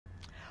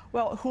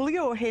Well,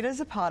 Julio Ojeda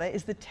Zapata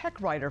is the tech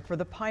writer for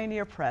the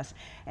Pioneer Press,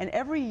 and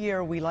every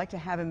year we like to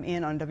have him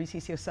in on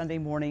WCCO Sunday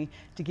Morning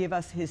to give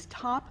us his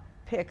top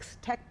picks,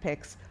 tech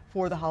picks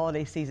for the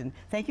holiday season.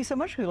 Thank you so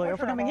much, Julio,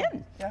 for coming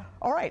in. Yeah.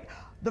 All right,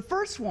 the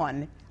first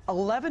one,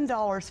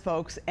 $11,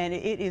 folks, and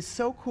it is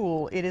so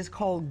cool. It is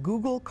called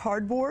Google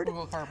Cardboard.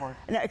 Google Cardboard.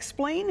 Now,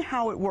 explain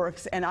how it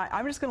works, and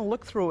I'm just going to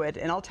look through it,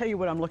 and I'll tell you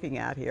what I'm looking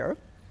at here.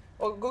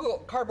 Well, Google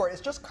Cardboard,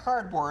 it's just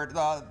cardboard.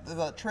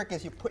 The trick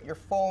is you put your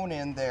phone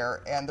in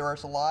there, and there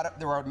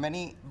are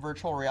many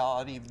virtual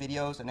reality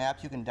videos and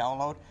apps you can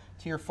download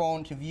to your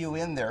phone to view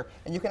in there.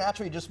 And you can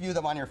actually just view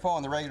them on your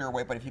phone the regular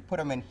way, but if you put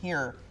them in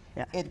here,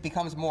 it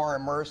becomes more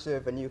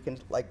immersive, and you can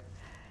like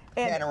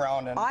pan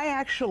around. And I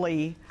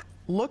actually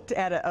looked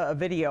at a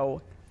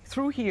video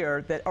through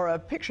here or a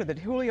picture that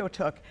Julio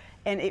took,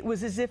 and it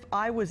was as if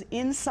I was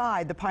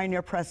inside the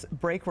Pioneer Press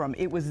break room.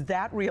 It was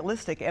that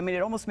realistic. I mean,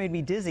 it almost made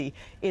me dizzy.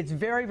 It's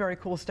very, very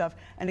cool stuff.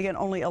 And again,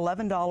 only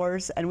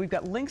 $11. And we've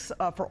got links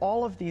for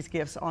all of these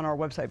gifts on our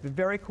website. But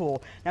very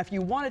cool. Now, if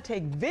you want to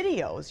take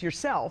videos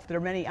yourself, there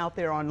are many out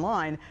there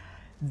online,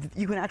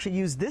 you can actually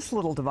use this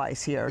little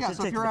device here. Yeah,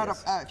 so if you're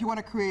if you want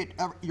to create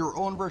your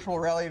own virtual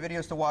reality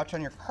videos to watch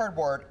on your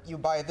cardboard, you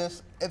buy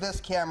this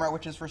camera,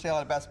 which is for sale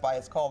at Best Buy.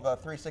 It's called the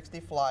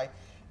 360 Fly,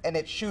 and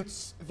it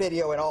shoots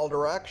video in all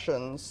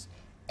directions.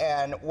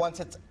 And once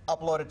it's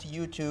uploaded to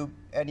YouTube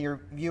and you're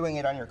viewing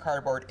it on your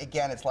cardboard,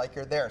 again, it's like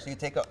you're there. So you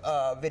take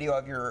a video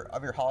of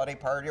your holiday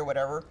party or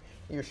whatever.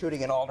 You're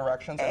shooting in all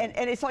directions. And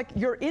it's like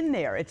you're in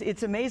there.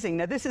 It's amazing.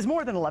 Now, this is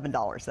more than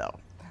 $11, though.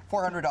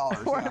 $400.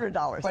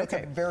 $400. But it's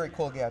a very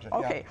cool gadget.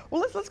 Okay. Yeah.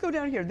 Well, let's go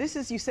down here. This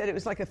is, you said it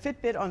was like a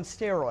Fitbit on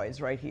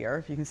steroids right here.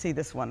 If you can see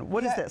this one.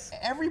 What is this?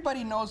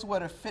 Everybody knows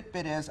what a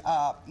Fitbit is.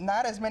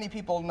 Not as many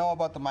people know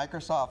about the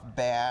Microsoft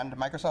band.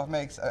 Microsoft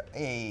makes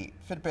a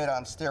Fitbit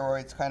on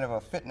steroids, kind of a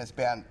fitness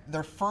band.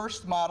 Their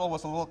first model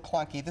was a little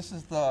clunky. This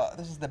is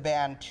the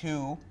Band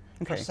 2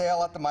 for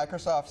sale at the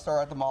Microsoft store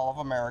at the Mall of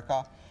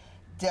America.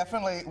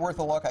 Definitely worth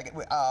a look.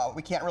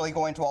 We can't really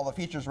go into all the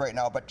features right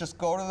now, but just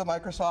go to the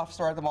Microsoft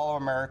store at the Mall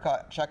of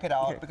America, check it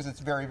out, because it's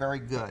very, very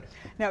good.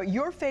 Now,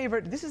 your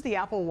favorite, this is the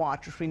Apple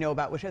Watch, which we know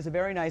about, which has a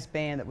very nice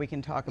band that we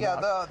can talk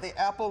about. Yeah, the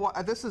Apple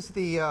Watch, this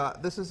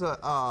is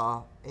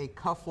a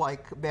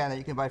cuff-like band that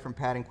you can buy from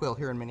Pat and Quill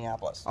here in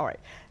Minneapolis. All right.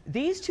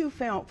 These two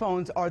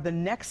phones are the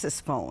Nexus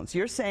phones.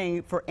 You're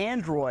saying for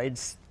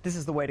Androids, this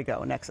is the way to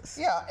go, Nexus.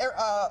 Yeah,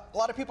 a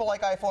lot of people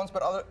like iPhones,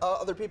 but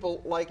other people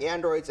like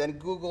Androids, and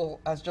Google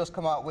has just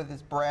come out with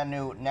this brand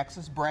new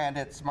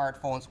Nexus-branded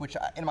smartphones, which,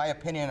 in my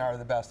opinion, are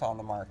the best on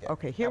the market.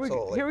 Okay, here we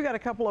got a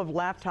couple of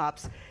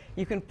laptops.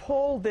 You can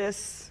pull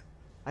this.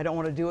 I don't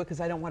want to do it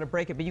because I don't want to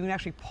break it, but you can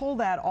actually pull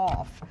that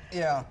off.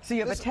 Yeah. So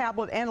you have a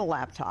tablet and a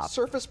laptop.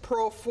 Surface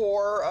Pro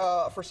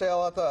 4 for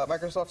sale at the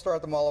Microsoft store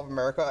at the Mall of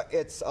America.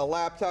 It's a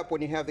laptop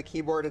when you have the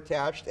keyboard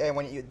attached, and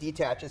when you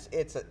detach,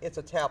 it's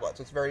a tablet.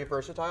 So it's very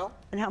versatile.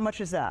 And how much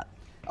is that?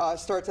 It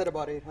starts at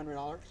about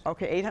 $800.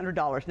 Okay,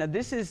 $800. Now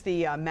this is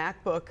the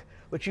MacBook,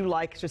 which you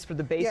like just for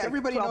the basic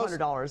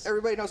 $1,200.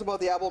 Everybody knows about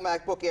the Apple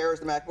MacBook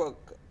Airs, the MacBook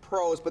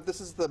Pros, but this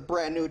is the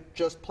brand new,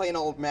 just plain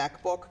old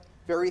MacBook.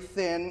 Very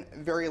thin,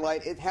 very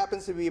light. It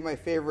happens to be my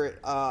favorite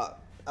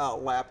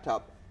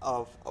laptop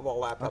of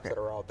all laptops that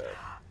are out there.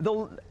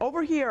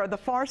 Over here, the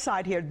far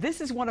side here, this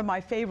is one of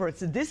my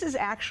favorites. This is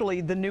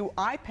actually the new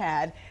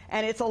iPad,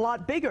 and it's a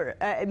lot bigger.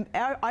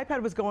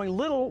 iPad was going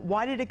little.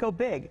 Why did it go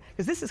big?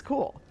 Because this is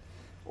cool.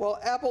 Well,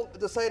 Apple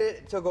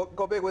decided to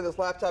go big with this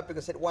laptop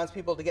because it wants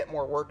people to get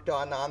more work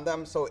done on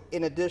them. So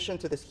in addition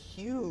to this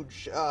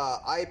huge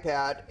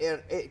iPad,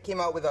 it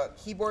came out with a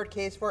keyboard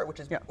case for it,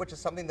 which is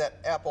something that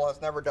Apple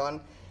has never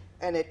done.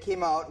 And it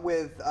came out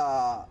with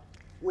a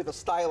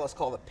stylus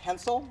called a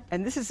Pencil.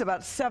 And this is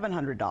about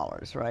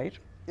 $700, right?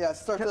 Yeah, it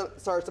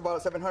starts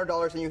about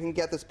 $700, and you can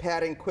get this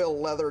Pat and Quill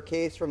leather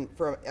case from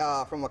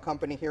a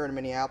company here in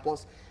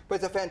Minneapolis. But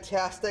it's a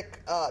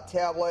fantastic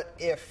tablet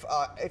if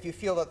you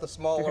feel that the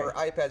smaller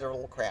iPads are a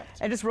little cramped.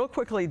 And just real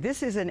quickly,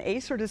 this is an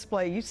Acer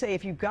display. You say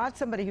if you've got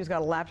somebody who's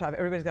got a laptop,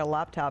 everybody's got a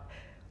laptop,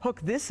 hook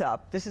this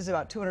up. This is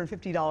about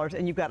 $250,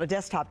 and you've got a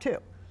desktop too.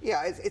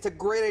 Yeah, it's a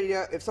great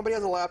idea. If somebody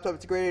has a laptop,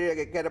 it's a great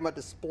idea to get them a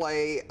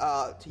display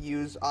to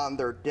use on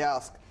their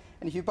desk.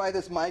 And if you buy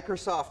this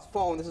Microsoft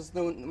phone, this is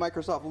the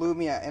Microsoft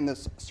Lumia, and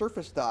this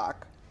Surface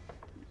Dock,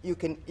 you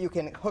can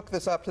hook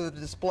this up to the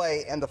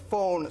display, and the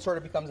phone sort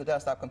of becomes a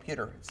desktop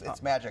computer.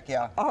 It's magic,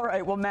 yeah. All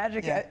right, well,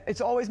 magic. Yeah.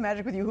 It's always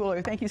magic with you, Julio.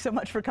 Thank you so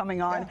much for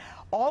coming on. Yeah.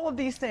 All of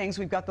these things,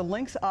 we've got the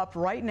links up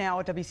right now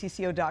at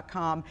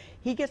WCCO.com.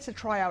 He gets to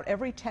try out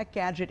every tech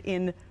gadget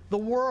in the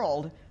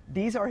world.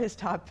 These are his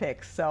top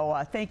picks.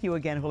 So thank you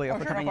again, Julio,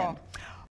 for coming in.